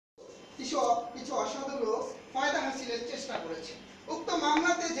কিছু কিছু অসাধু লোক ফায়দা হাসিলের চেষ্টা করেছে। উক্ত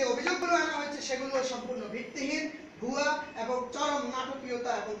মামলাতে যে অভিযোগগুলো আনা হয়েছে সেগুলো সম্পূর্ণ ভিত্তিহীন, ভুয়া এবং চরম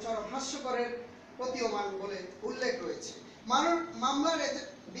নাটকীয়তা এবং চরম হাস্যকরের প্রতীয়মান বলে উল্লেখ রয়েছে। মামলার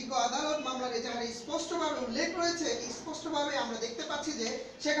বিজ্ঞ আদালত মামলার এজাহারে স্পষ্টভাবে উল্লেখ রয়েছে, স্পষ্টভাবে আমরা দেখতে পাচ্ছি যে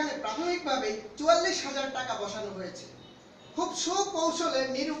সেখানে প্রাথমিকভাবে ৪৪,০০০ টাকা বসানো হয়েছে। খুব সুকৌশলে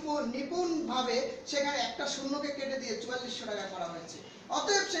নিপুণভাবে সেখানে একটা শূন্যকে কেটে দিয়ে ৪৪০০ টাকা করা হয়েছে।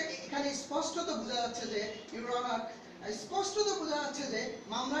 অতএব এখানে স্পষ্টত বোঝা যাচ্ছে যে ইউর অনার, স্পষ্টত বোঝা যাচ্ছে যে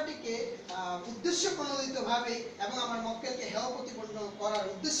মামলাটিকে উদ্দেশ্য প্রণোদিতভাবে এবং আমার মক্কেলকে হেয় প্রতিপন্ন করার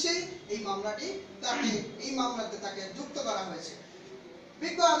উদ্দেশ্যেই এই মামলাতে তাকে যুক্ত করা হয়েছে।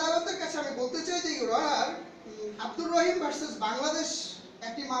 বিজ্ঞ আদালতের কাছে আমি বলতে চাই যে your honour, Abdur Rahim versus Bangladesh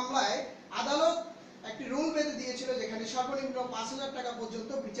একটি মামলায় আদালত একটি রুল বেঁধে দিয়েছিল যেখানে সর্বনিম্ন ৫,০০০ টাকা পর্যন্ত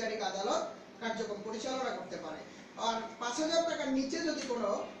বিচারিক আদালত কার্যক্রম পরিচালনা করতে পারে। আর ৫,০০০ টাকার নিচে যদি কোনো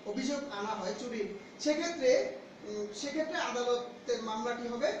অভিযোগ আনা হয় চুরির, সেক্ষেত্রে আদালতের মামলাটি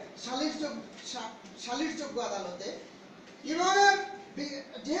হবে সালিশযোগ্য আদালতে। ইউর অনার,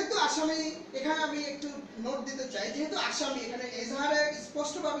 যেহেতু আসামি, এখানে আমি একটু নোট দিতে চাই, যেহেতু আসামি, এখানে এজাহারে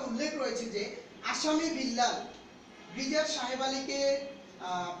স্পষ্টভাবে উল্লেখ রয়েছে যে আসামি বিল্লাল ব্রিজের সাহেব আলীকে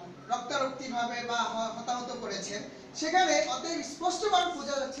রক্তারক্তিভাবে বা হতাহত করেছেন, সেখানে অতএব স্পষ্টভাবে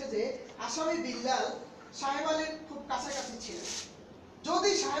বোঝা যাচ্ছে যে আসামি বিল্লাল সাহেব আলীর খুব কাছাকাছি ছিলেন। যদি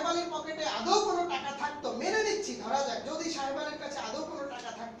সাহেব আলীর পকেটে আদৌ কোনো টাকা থাকতো, মেনে নিচ্ছি, ধরা যাক যদি সাহেব আলীর কাছে আদৌ কোনো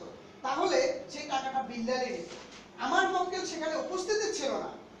টাকা থাকতো, তাহলে সেই টাকাটা বিল্লালই নিত। আমার মক্কেল সেখানে উপস্থিত ছিল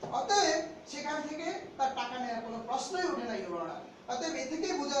না, অতএব সেখান থেকে তার টাকা নেওয়ার কোনো প্রশ্নই ওঠে না ইউর অনার। অতএব এ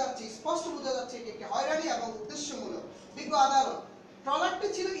থেকেই বোঝা যাচ্ছে, স্পষ্ট বোঝা যাচ্ছে এটি একটি হয়রানি এবং উদ্দেশ্যমূলক। বিজ্ঞ আদালত, ট্রলারটি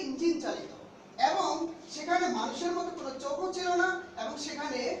ছিল ইঞ্জিন চালিত এবং সেখানে মানুষের মতো কোনো চোখও ছিল না এবং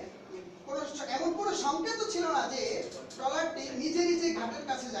সেখানে এমন কোনো সংকেতও ছিল না যে ট্রলারটি নিজে নিজে ঘাটের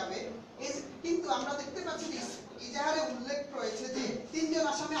কাছে যাবে। কিন্তু আমরা দেখতে পাচ্ছি ইজাহারে উল্লেখ রয়েছে যে ৩ জন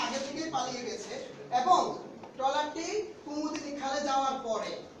আসামি আগে থেকেই পালিয়ে গেছে এবং ট্রলারটি কুমুদিনী খালে যাওয়ার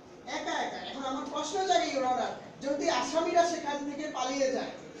পরে একা একা। এখন আমার প্রশ্ন জাগে ইউর অনার, যদি আসামিরা সেখান থেকে পালিয়ে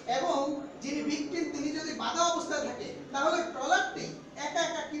যায় এবং যিনি ভিকটিম তিনি যদি বাধা অবস্থায় থাকে, তাহলে ট্রলারটি একা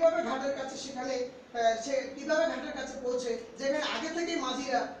একা কিভাবে ঘাটের কাছে সে কিভাবে ঘাটের কাছে পৌঁছে যেখানে আগে থেকেই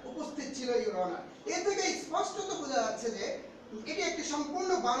মাঝিরা উপস্থিত ছিল ইউর অনার। এ থেকে স্পষ্টত বোঝা যাচ্ছে যে এটি একটি সম্পূর্ণ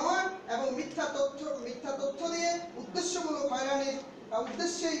বানোয়াট এবং মিথ্যা তথ্য দিয়ে উদ্দেশ্যমূলক হয়রানির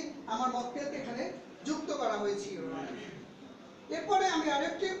উদ্দেশ্যেই আমার মক্কেলকে এখানে যুক্ত করা হয়েছে ইউর অনার। এরপরে আমি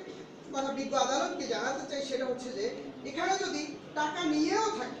আরেকটি কথা বিজ্ঞ আদালতকে জানাতে চাই, সেটা হচ্ছে যে এখানে যদি টাকা নিয়েও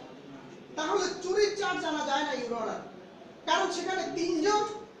থাকে তাহলে চুরির চার্জ আনা যায় না ইউর অনার, কারণ সেখানে ৩ জন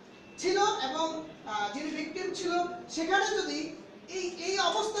ছিল এবং যিনি ভিকটিম ছিল, সেখানে যদি এই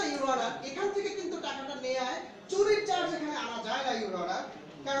অবস্থা ইউর অনার, এখান থেকে কিন্তু টাকাটা নেয় চুরির চার্জ এখানে আনা যায় না ইউর অনার।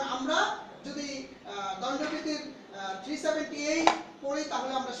 কারণ আমরা যদি দণ্ডবিধির 378 পড়ি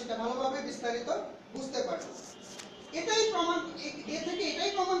তাহলে আমরা সেটা ভালোভাবে বিস্তারিত বুঝতে পারব। এ থেকে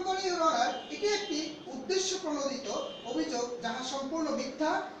এটাই প্রমাণ করে ইউর অনার, এটি একটি উদ্দেশ্য প্রণোদিত অভিযোগ যাহা সম্পূর্ণ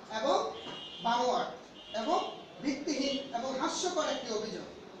মিথ্যা এবং বানোয়াট এবং ভিত্তিহীন এবং হাস্যকর একটি অভিযোগ,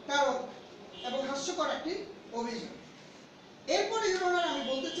 এরপরে ইউর অনার আমি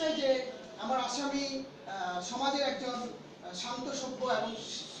বলতে চাই যে আমার আসামি সমাজের একজন শান্ত সভ্য এবং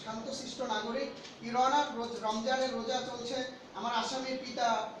শান্তশিষ্ট নাগরিক। ইউর অনার, রমজানের রোজা চলছে, আমার আসামির পিতা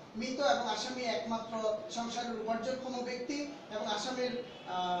মৃত এবং আসামি একমাত্র সংসারের উপার্জনক্ষম ব্যক্তি এবং আসামির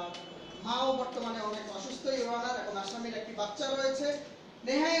মাও বর্তমানে অনেক অসুস্থ ইউর অনার এবং আসামির একটি বাচ্চা রয়েছে।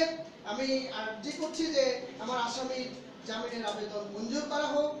 নেহায়েত আমি আর্জি করছি যে আমার আসামির জামিনের আবেদন মঞ্জুর করা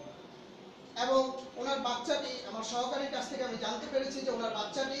হোক এবং ওনার বাচ্চাটি, আমার সহকারীর কাছ থেকে আমি জানতে পেরেছি যে ওনার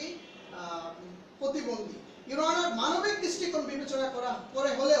বাচ্চাটি প্রতিবন্ধী। ইউর অনার, মানবিক দৃষ্টিকোণ বিবেচনা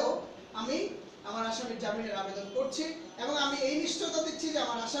করে হলেও আমি আমার আসামির জামিনের আবেদন করছি এবং আমি এই নিশ্চয়তা দিচ্ছি যে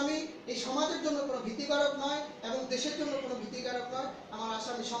আমার আসামি এই সমাজের জন্য কোনো ভীতিকারক নয় এবং দেশের জন্য কোনো ভীতিকারক নয়। আমার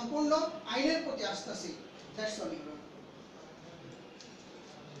আসামি সম্পূর্ণ আইনের প্রতি আস্থাশীল। That's all your honour.